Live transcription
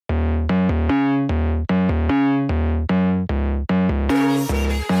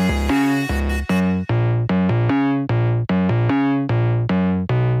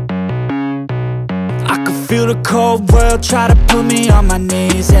feel the cold world try to put me on my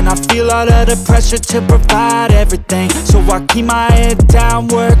knees, and I feel all of the pressure to provide everything. So I keep my head down,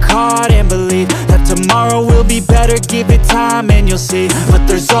 work hard and believe that tomorrow will be better. Give it time and you'll see. But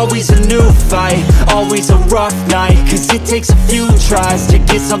there's always a new fight, always a rough night, cause it takes a few tries to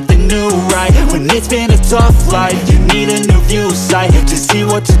get something new right. When it's been a tough life, you need a new view sight to see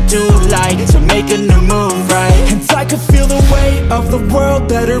what to do, like to make a new move, right? And I can feel the weight of the world,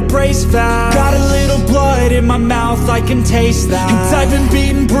 better brace fast. Got a little blood in my mouth, I can taste that. And I've been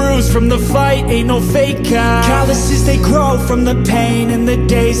beaten, bruised from the fight, ain't no fake out. Calluses, they grow from the pain in the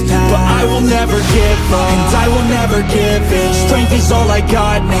days past. But I will never give up, and I will never give in. Strength is all I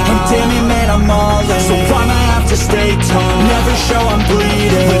got now, and damn it, man, I'm all in. So I'ma have to stay tall, never show I'm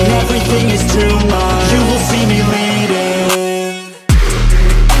bleeding. When everything is too much, you will see me leading.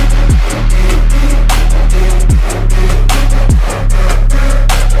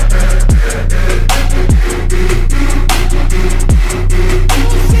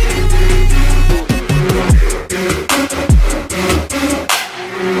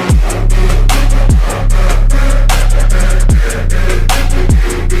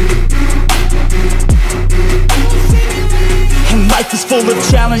 Life is full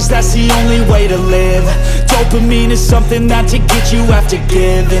of challenge, that's the only way to live. Dopamine is something that to get you have to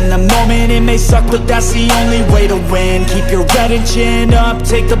give. In the moment it may suck, but that's the only way to win. Keep your head and chin up,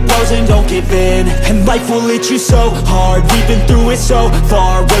 take the blows and don't give in. And life will hit you so hard, we've been through it so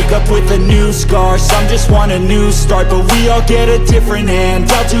far. Wake up with a new scar, some just want a new start. But we all get a different hand,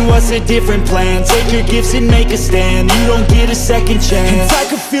 dealt to us a different plan. Take your gifts and make a stand, you don't get a second chance. And I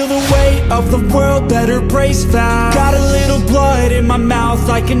can feel the weight of the world, better brace fast. Got a little blood in my mouth,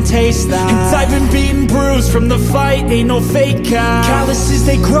 I can taste that. And I've been beaten, bruised from the fight, ain't no fake out. Calluses,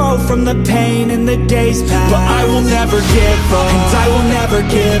 they grow from the pain in the days past. But I will never give up, and I will never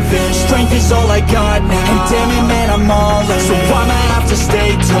give in. Strength is all I got now, and damn it, man, I'm all in. So I'ma have to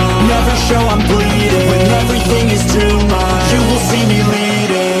stay tall, never show I'm bleeding.